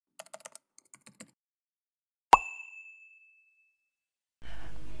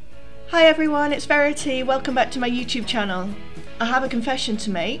Hi everyone, it's Verity. Welcome back to my YouTube channel. I have a confession to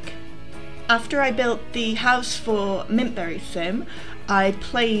make. After I built the house for Mintberry Sim, I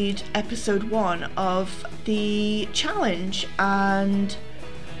played episode 1 of the challenge and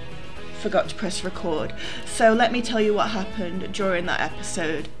forgot to press record. So let me tell you what happened during that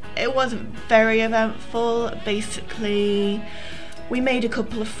episode. It wasn't very eventful. Basically, we made a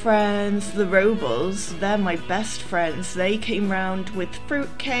couple of friends, the Robles, they're my best friends. They came round with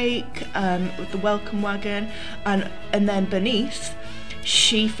fruitcake, with the welcome wagon, and then Bernice,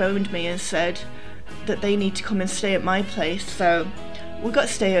 she phoned me and said that they need to come and stay at my place. So we got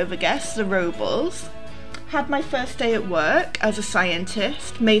stay-over guests, the Robles. Had my first day at work as a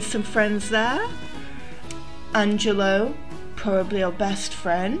scientist, made some friends there. Angelo, probably our best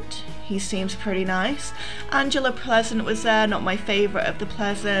friend. He seems pretty nice. Angela Pleasant was there, not my favourite of the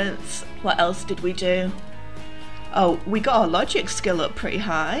Pleasants. What else did we do? Oh, we got our logic skill up pretty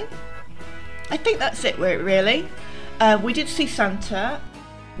high. I think that's it really. We did see Santa,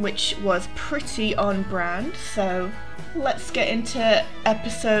 which was pretty on brand, so let's get into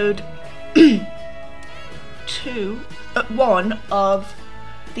episode 1 of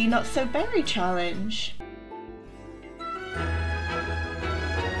the Not So Berry Challenge.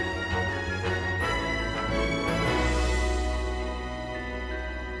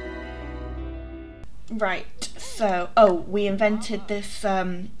 Right, so, we invented this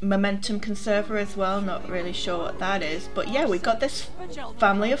momentum conserver as well, not really sure what that is, but yeah, we got this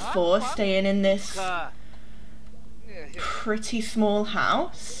family of 4 staying in this pretty small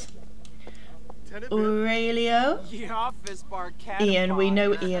house. Aurelio, Ian, we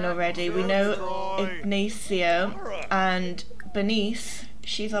know Ian already, we know Ignacio, and Bernice,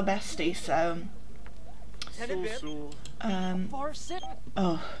 she's our bestie, so,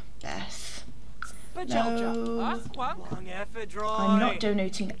 Bess. No, I'm not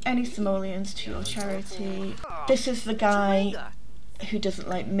donating any simoleons to your charity. This is the guy who doesn't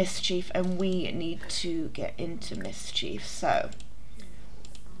like mischief, and we need to get into mischief, so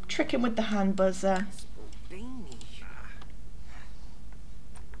trick him with the hand buzzer.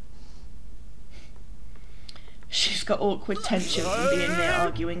 She's got awkward tension from being near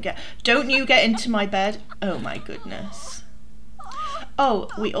arguing. Don't you get into my bed? Oh my goodness. Oh,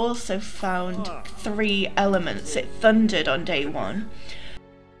 we also found 3 elements. It thundered on day 1.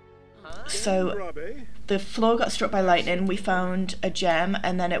 So the floor got struck by lightning, we found a gem,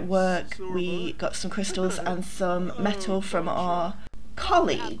 and then at work we got some crystals and some metal from our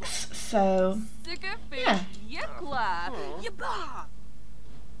colleagues. So, yeah.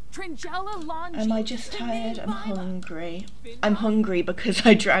 Am I just tired? I'm hungry. I'm hungry because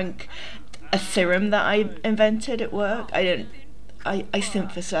I drank a serum that I invented at work. I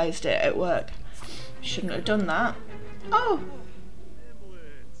synthesized it at work. Shouldn't have done that. Oh!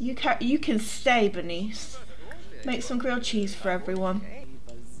 You can stay, Bernice. Make some grilled cheese for everyone.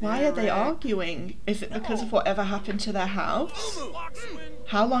 Why are they arguing? Is it because of whatever happened to their house?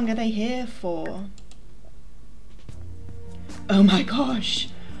 How long are they here for? Oh my gosh!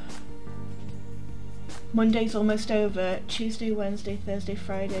 Monday's almost over. Tuesday, Wednesday, Thursday,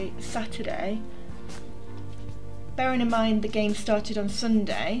 Friday, Saturday. Bearing in mind the game started on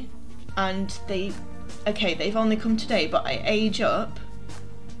Sunday, and they've only come today, but I age up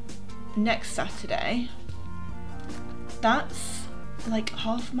next Saturday. That's like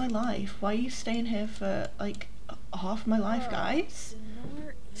half my life. Why are you staying here for like half my life, guys?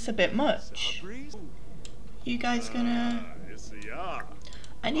 It's a bit much. You guys gonna...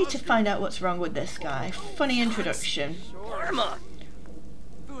 I need to find out what's wrong with this guy. Funny introduction.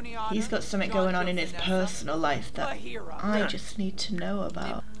 He's got something going on in his personal life that I just need to know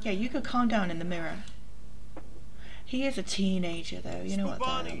about. Yeah, you could calm down in the mirror. He is a teenager though, you know what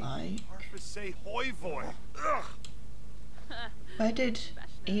they're like. Where did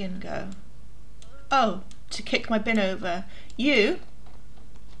Ian go? Oh, to kick my bin over. You?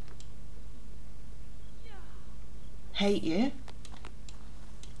 Hate you?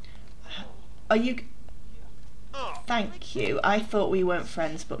 Are you... Thank you. I thought we weren't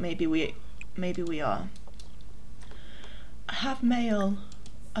friends, but maybe we are. I have mail.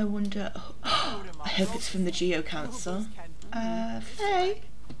 I wonder... Oh, I hope it's from the Geo Council. Faye?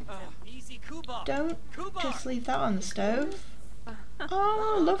 Don't just leave that on the stove.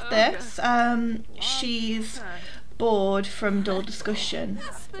 Oh, love this. She's bored from dull discussion.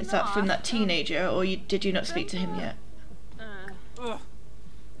 Is that from that teenager, or did you not speak to him yet?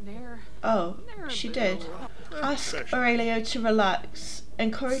 Oh, she did. Ask Aurelio to relax.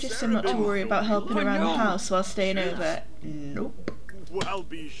 Encourages him not to worry about helping around the house while staying over. Nope.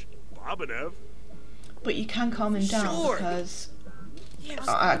 But you can calm him down because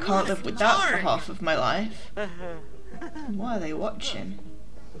I can't live with that for half of my life. What are they watching?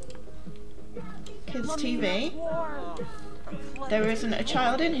 Kids TV? There isn't a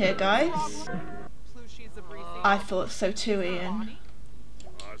child in here, guys. I thought so too, Ian.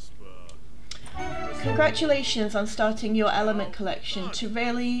 Congratulations on starting your element collection. To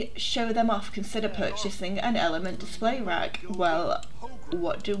really show them off, consider purchasing an element display rack. Well,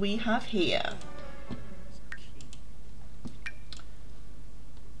 what do we have here?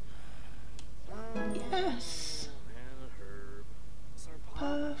 Yes.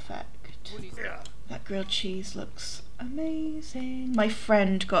 Perfect. That grilled cheese looks amazing. My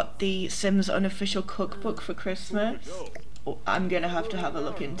friend got the Sims unofficial cookbook for Christmas. I'm gonna have to have a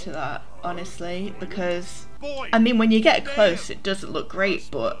look into that, honestly, because I mean, when you get close it doesn't look great,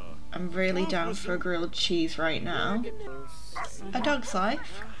 but I'm really down for a grilled cheese right now. A Dog's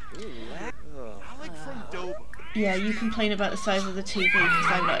Life. Yeah, you complain about the size of the TV because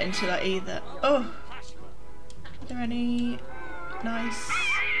I'm not into that either. Oh, are there any nice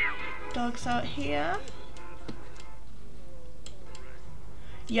dogs out here?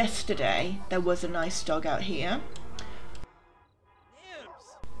 Yesterday there was a nice dog out here.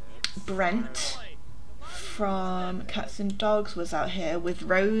 Brent from Cats and Dogs was out here with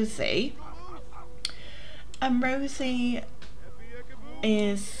Rosie, and Rosie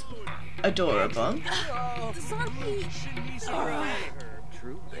is adorable.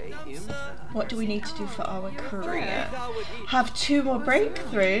 What do we need to do for our career? Have 2 more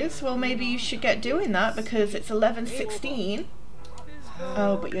breakthroughs? Well, maybe you should get doing that because it's 11:16.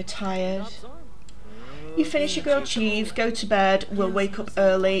 Oh, but you're tired. You finish your grilled cheese, go to bed, we'll wake up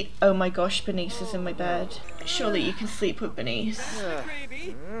early. Oh my gosh, Bernice is in my bed. Surely you can sleep with Bernice.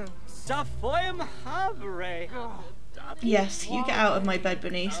 Yes, you get out of my bed,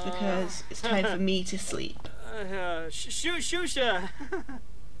 Bernice, because it's time for me to sleep. Shusha.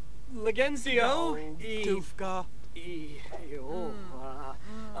 Legenzio. Tufka.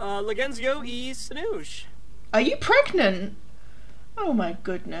 Legenzio e Snoosh. Are you pregnant? Oh my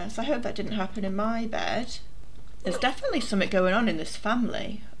goodness, I hope that didn't happen in my bed. There's definitely something going on in this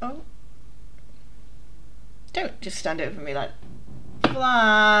family. Oh. Don't just stand over me like...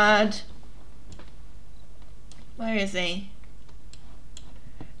 Vlad! Where is he?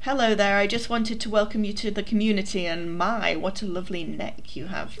 Hello there, I just wanted to welcome you to the community, and my, what a lovely neck you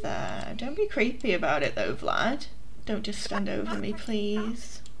have there. Don't be creepy about it though, Vlad. Don't just stand over me,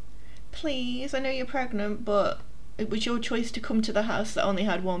 please. Please, I know you're pregnant, but it was your choice to come to the house that only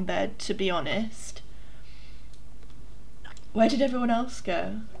had 1 bed, to be honest. Where did everyone else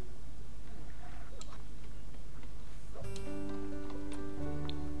go?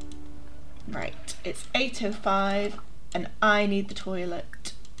 Right, it's 8:05 and I need the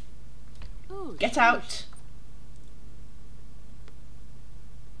toilet. Get out!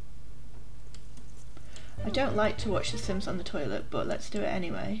 I don't like to watch The Sims on the toilet, but let's do it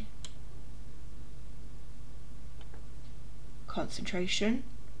anyway. Concentration.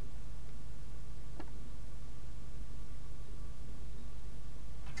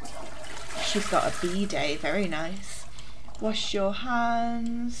 She's got a B-day, very nice. Wash your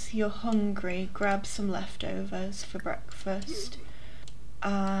hands, you're hungry, grab some leftovers for breakfast.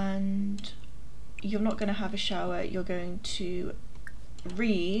 And you're not going to have a shower, you're going to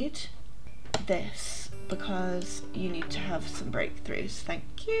read this because you need to have some breakthroughs.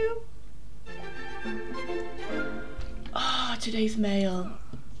 Thank you. Ah, today's mail.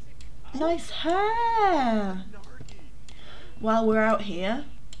 Nice hair. While we're out here,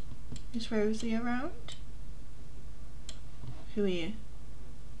 is Rosie around? Who are you?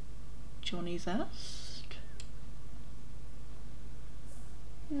 Johnny Zest?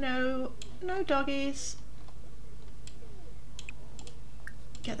 No, no doggies.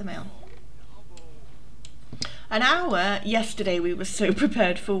 Get the mail. An hour. Yesterday we were so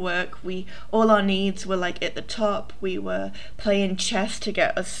prepared for work. All our needs were like at the top. We were playing chess to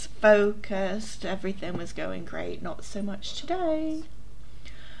get us focused. Everything was going great. Not so much today.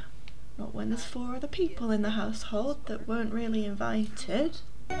 Not when there's 4 other people in the household that weren't really invited.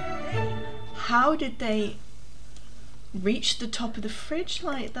 How did they reach the top of the fridge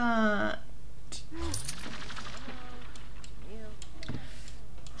like that?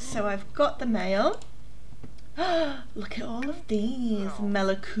 So I've got the mail. Look at all of these.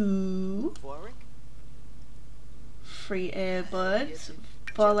 Melaku. Free earbuds.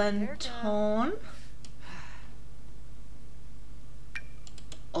 Volanton.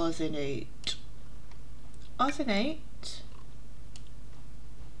 Ozonate. Ozonate.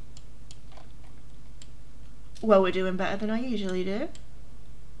 Well, we're doing better than I usually do.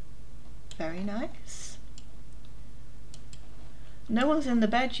 Very nice. No one's in the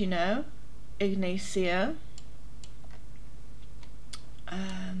bed, you know, Ignacio.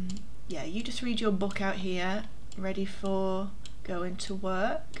 Yeah, you just read your book out here, ready for going to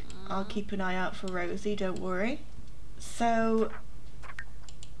work. I'll keep an eye out for Rosie, don't worry. So,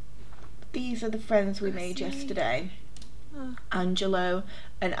 these are the friends we made yesterday. Angelo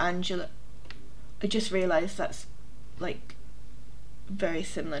and Angela. I just realised that's like very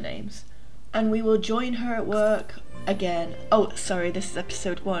similar names. And we will join her at work again. Oh, sorry, this is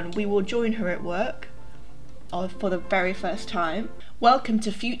episode 1. We will join her at work for the very first time. Welcome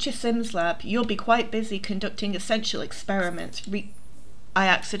to Future Sims Lab. You'll be quite busy conducting essential experiments. I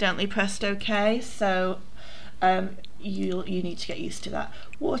accidentally pressed OK, so you need to get used to that.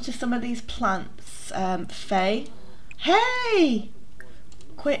 Water some of these plants, Faye. Hey!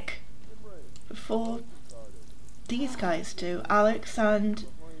 Quick, before these guys do. Alex and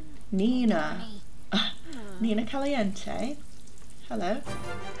Nina. Nina Caliente. Hello.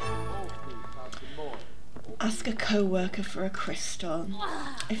 Ask a co-worker for a crystal.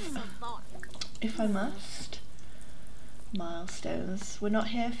 If I must. Milestones. We're not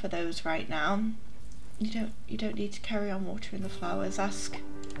here for those right now. You don't need to carry on watering the flowers. Ask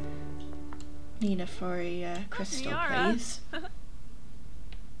Nina for a crystal, please.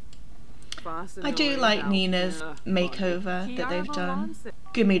 I do like Nina's makeover that they've done.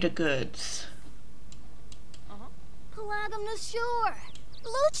 Give me the goods. Pelagam no shore.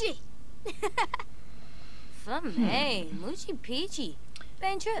 Lucci. Hey, Lucci Peachy.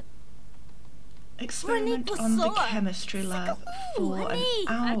 Bang trip. Experiment on the chemistry lab for an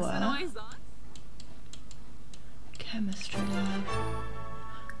hour. Chemistry lab.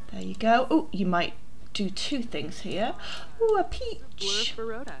 There you go. Oh, you might do 2 things here. Oh, a peach.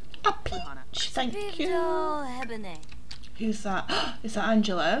 A peach. Thank you. Who's that? Is that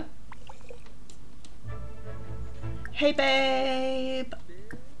Angelo? Hey, babe.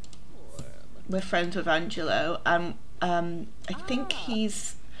 We're friends with Angelo, and I think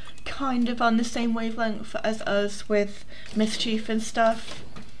he's kind of on the same wavelength as us with mischief and stuff.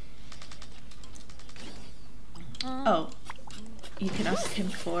 Oh, you can ask him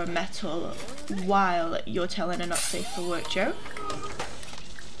for a metal while you're telling a not safe for work joke.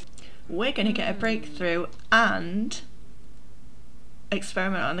 We're gonna get a breakthrough and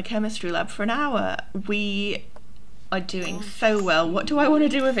experiment on the chemistry lab for an hour. We are doing so well. What do I want to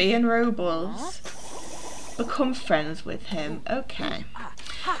do with Ian Robles? Become friends with him. Okay.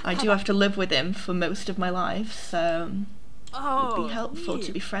 I do have to live with him for most of my life, so it would be helpful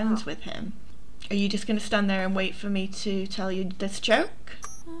to be friends with him. Are you just going to stand there and wait for me to tell you this joke?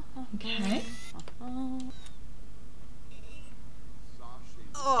 Okay.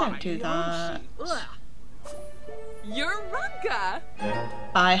 Don't do that. Eureka!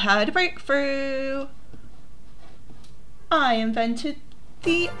 I had a breakthrough. I invented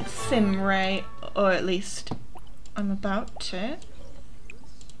the Simray, or at least I'm about to.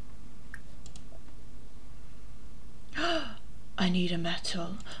 I need a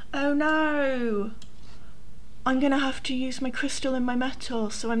metal. Oh no! I'm gonna have to use my crystal in my metal,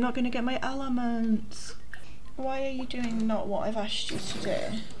 so I'm not gonna get my elements. Why are you doing not what I've asked you to do?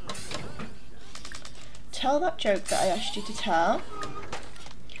 Tell that joke that I asked you to tell,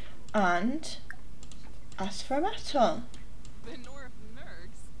 and ask for a metal. The North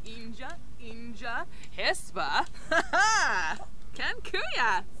Nergs, Inja, Hespa, haha,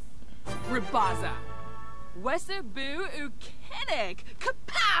 Kankuya, Ribaza, Westerbu Ukenik,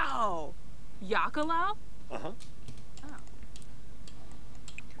 Kapow, Yakalau?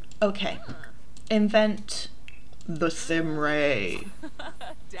 Okay. Invent the Simray.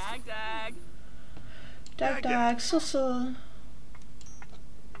 Dag dag. Dag dag, sussel.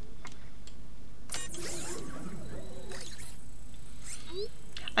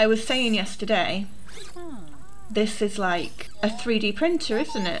 I was saying yesterday, this is like a 3D printer,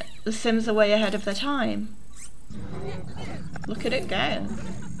 isn't it? The Sims are way ahead of their time. Look at it go.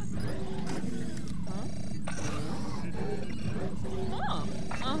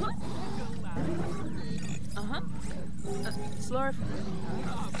 Slurf.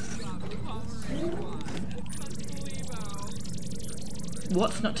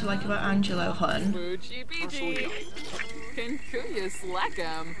 What's not to like about Angelo, hun? Boochie beachy. Kankuya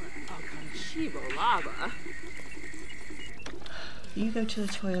slackum. Conchivo lava. You go to the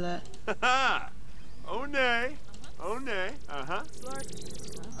toilet. Ha Oh nay. Oh nay.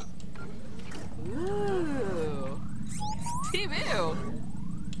 Ooh. T-Boo.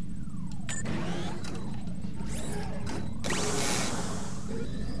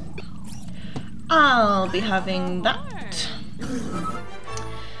 I'll be having that.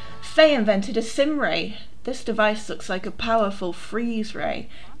 Faye invented a Simray. This device looks like a powerful freeze ray.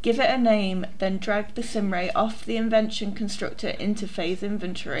 Give it a name, then drag the sim ray off the invention constructor interface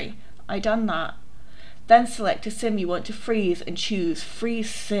inventory. I done that. Then select a sim you want to freeze and choose freeze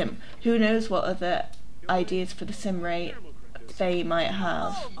sim. Who knows what other ideas for the sim ray they might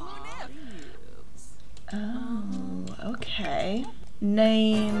have. Oh, okay.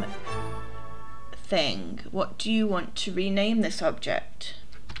 Name thing. What do you want to rename this object?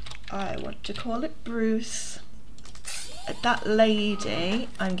 I want to call it Bruce. That lady,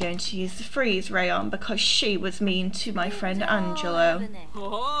 I'm going to use the freeze ray on because she was mean to my friend Angelo.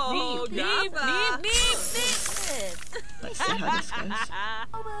 Oh, Let's see how this goes.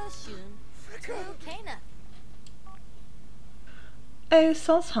 Oh,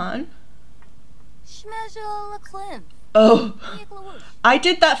 Sultan. Oh, I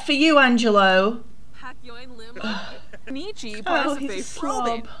did that for you, Angelo. Nietzsche, Oh, he's a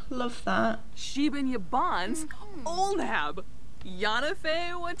slob. Love that. Sheben Yabans, Olnab,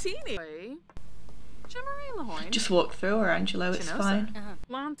 Yanafe Watini. Just walk through her, Angelo, it's fine.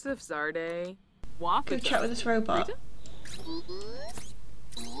 Lansif Zarde, Go chat with this robot.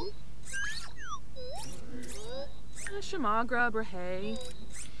 Shamagra Brahe.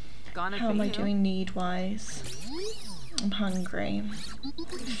 How am I doing need-wise? I'm hungry.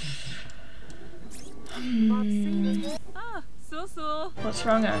 What's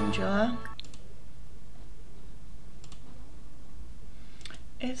wrong, Angela?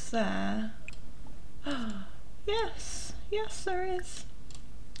 Is there? Yes, yes there is.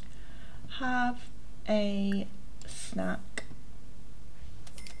 Have a snack.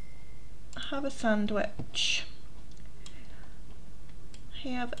 Have a sandwich.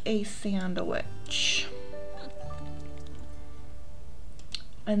 Have a sandwich.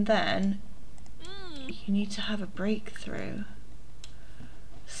 And then you need to have a breakthrough.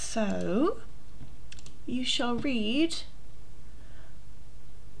 So you shall read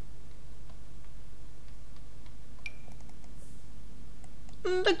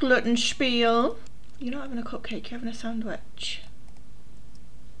the Gluttonspiel. You're not having a cupcake, you're having a sandwich.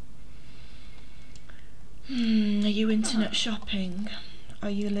 Are you internet shopping? Are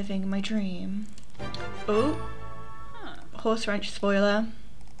you living my dream? Oh, horse ranch spoiler.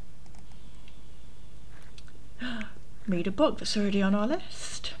 Read a book that's already on our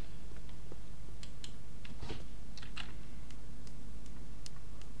list.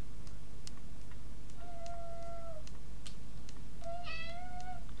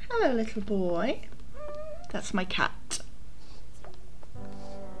 Hello, little boy. That's my cat.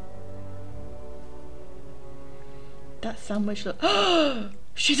 That sandwich look.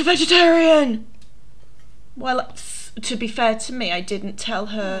 She's a vegetarian! Well, to be fair to me, I didn't tell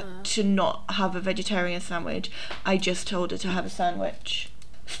her to not have a vegetarian sandwich. I just told her to have a sandwich.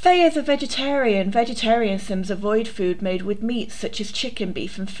 Faye is a vegetarian. Vegetarian sims avoid food made with meat such as chicken,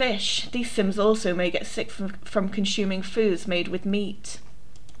 beef and fish. These sims also may get sick from consuming foods made with meat.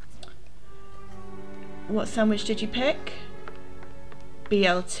 What sandwich did you pick?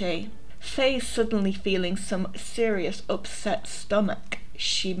 BLT. Faye's suddenly feeling some serious upset stomach.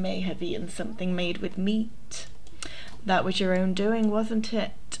 She may have eaten something made with meat. That was your own doing, wasn't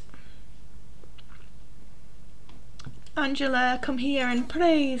it? Angela, come here and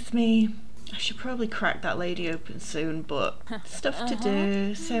praise me. I should probably crack that lady open soon, but stuff to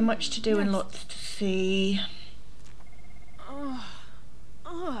do, so much to do and lots to see.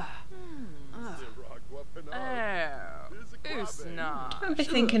 Don't be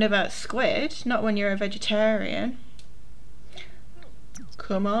thinking about squid, not when you're a vegetarian.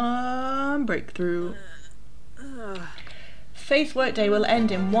 Come on, breakthrough. Faye's workday will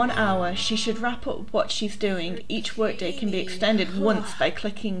end in 1 hour. She should wrap up what she's doing. Each workday can be extended once by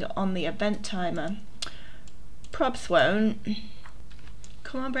clicking on the event timer. Probs won't.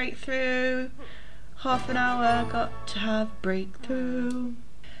 Come on, breakthrough. Half an hour, got to have breakthrough.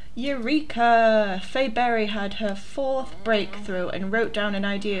 Eureka! Faye Berry had her 4th breakthrough and wrote down an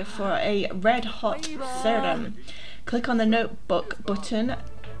idea for a red hot serum. Click on the notebook button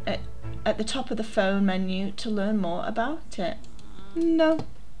at the top of the phone menu to learn more about it. No,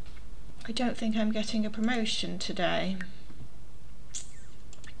 I don't think I'm getting a promotion today.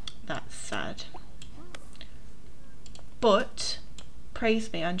 That's sad. But,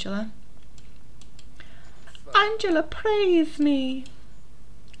 praise me, Angela. Angela, praise me!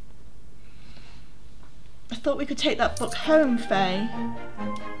 I thought we could take that book home, Faye.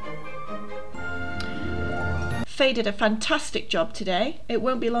 Faye did a fantastic job today. It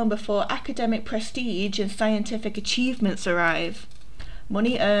won't be long before academic prestige and scientific achievements arrive.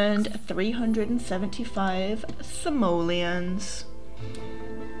 Money earned 375 simoleons.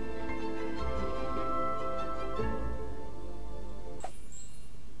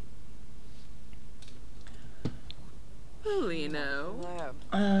 know.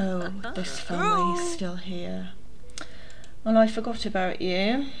 Oh, this family's still here. Well, I forgot about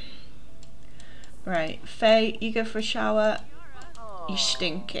you. Right, Faye, you go for a shower. You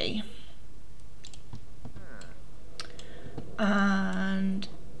stinky. And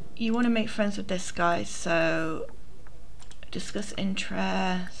you want to make friends with this guy, so discuss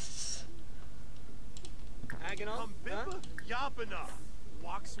interests.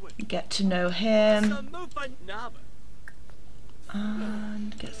 Get to know him.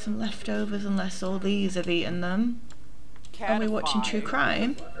 And get some leftovers unless all these have eaten them. Are we watching true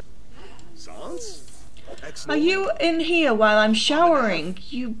crime? Are you in here while I'm showering?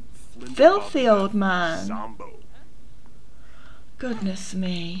 You filthy old man. Goodness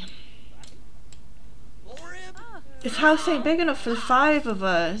me. This house ain't big enough for the 5 of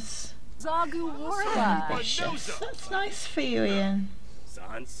us. Ambitious. That's nice for you, Ian.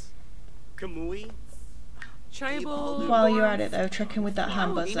 While you're at it though, trekking with that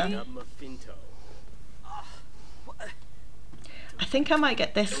hand buzzer. I think I might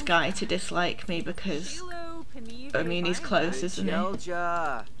get this guy to dislike me because, I mean, he's close, isn't he?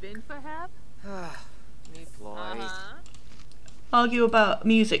 Argue about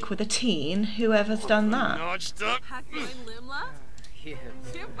music with a teen? Whoever's done that?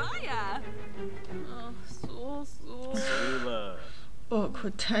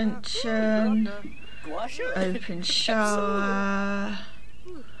 Awkward tension. Open shower.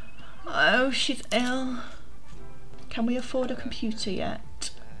 Oh, she's ill. Can we afford a computer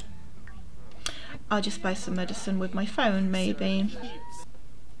yet? I'll just buy some medicine with my phone, maybe.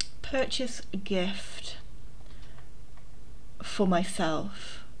 Purchase a gift for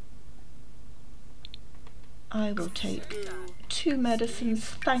myself. I will take 2 medicines,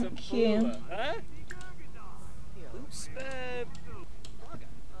 thank you.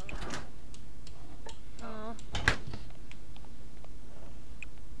 Oh,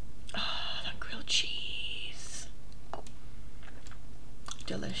 that grilled cheese.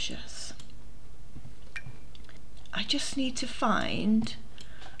 Delicious. I just need to find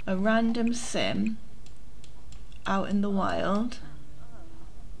a random sim out in the wild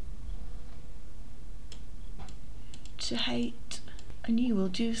to hate, and you will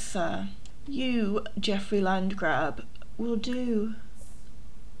do, sir. You, Jeffrey Landgrab, will do.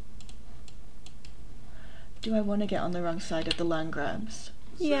 Do I want to get on the wrong side of the land grabs?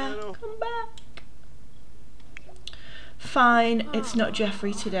 Yeah, come back. Fine, it's not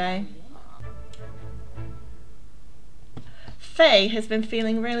Jeffrey today. Faye has been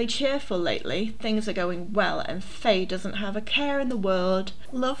feeling really cheerful lately. Things are going well and Faye doesn't have a care in the world.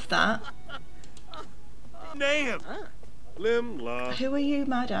 Love that. Name. Who are you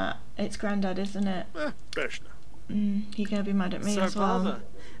mad at? It's Grandad, isn't it? You're gonna be mad at me as well.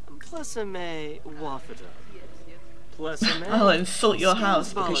 I'll insult your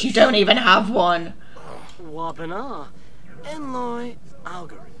house because you don't even have one. Wabana. Enloy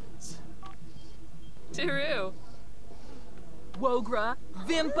algorithms. Tiru. Wogra.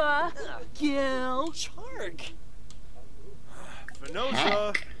 Vimpa. Gil. Chark.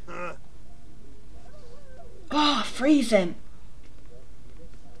 Fenosa. Oh, freeze him.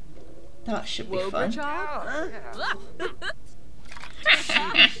 That should be fun.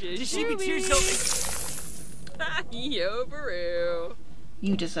 Yo, Baru.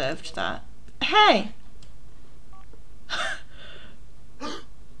 You deserved that. Hey!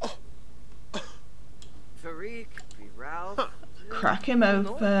 Crack him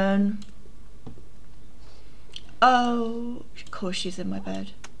open. Oh, of course she's in my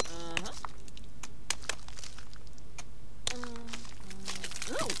bed.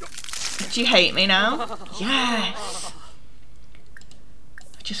 Do you hate me now? Yes!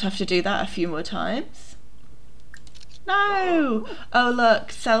 I just have to do that a few more times. No! Oh look,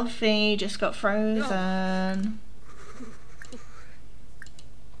 selfie just got frozen.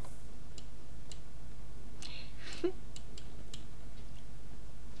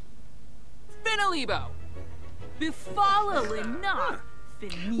 Finalibo. Bifala.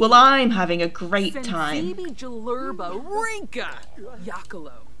 Well, I'm having a great time. Jalurba. Rinka.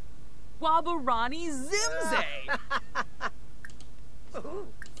 Yakalo. Wabarani Zimze.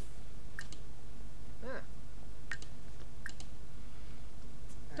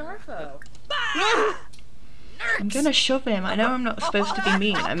 Darfo. I'm gonna shove him. I know I'm not supposed to be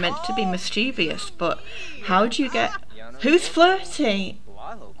mean. I'm meant to be mischievous, but how do you get... Who's flirty?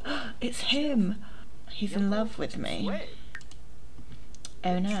 It's him. He's in love with me.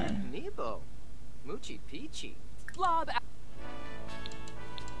 Oh no.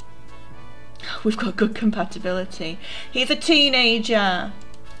 We've got good compatibility. He's a teenager.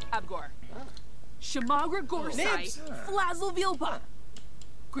 Shamagra Gorsai, Nibs. Flazzle Vilpa,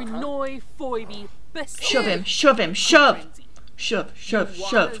 Grenoi Foibi, Best. Shove him, shove him, shove! Shove, shove,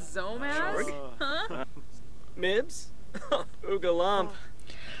 shove. Zomaz? Huh? Mibs? Ooga lump.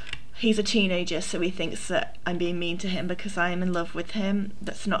 He's a teenager, so he thinks that I'm being mean to him because I am in love with him.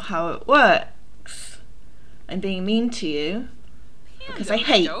 That's not how it works. I'm being mean to you because I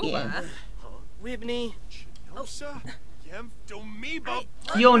hate you. Wibney. Chinosa. Yem Domibo.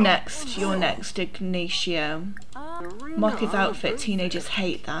 You're next, Ignacio. Mock his outfit, teenagers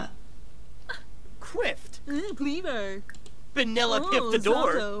hate that. Quift. Cleaver. Vanilla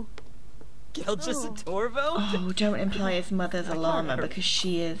Piftador. Gelges Adorvo. Oh, don't imply his mother's a llama because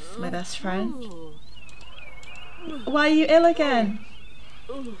she is my best friend. Why are you ill again?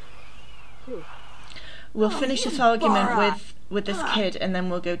 We'll finish this argument with this kid and then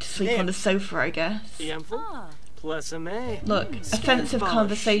we'll go to sleep on the sofa, I guess. Yemful. Plus a May. Look, offensive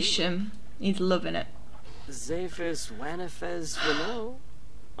conversation. He's loving it. Zephys Wanifes Vino.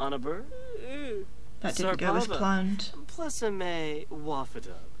 On a bird. That didn't go as planned. Plus a May Waffadub.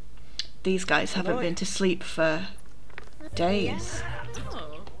 These guys haven't been to sleep for days.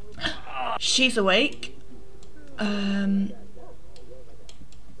 She's awake. Can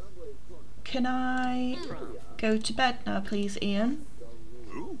I go to bed now, please, Ian?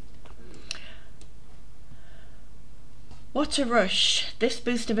 What a rush. This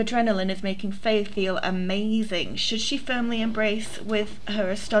boost of adrenaline is making Faye feel amazing. Should she firmly embrace with her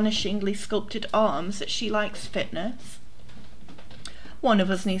astonishingly sculpted arms that she likes fitness? One of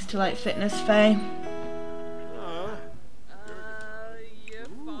us needs to like fitness, Faye.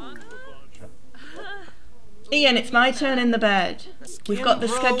 Ian, it's my turn in the bed. We've got the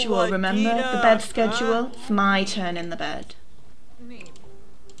schedule, remember? The bed schedule? It's my turn in the bed.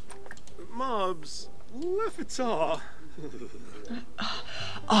 Mobs. Leffitar.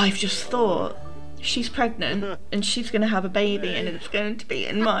 I've just thought. She's pregnant and she's going to have a baby and it's going to be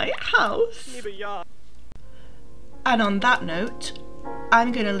in my house. And on that note,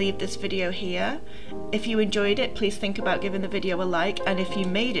 I'm going to leave this video here. If you enjoyed it, please think about giving the video a like, and if you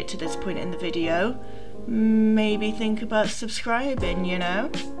made it to this point in the video, maybe think about subscribing, you know?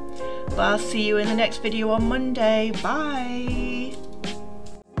 But I'll see you in the next video on Monday. Bye!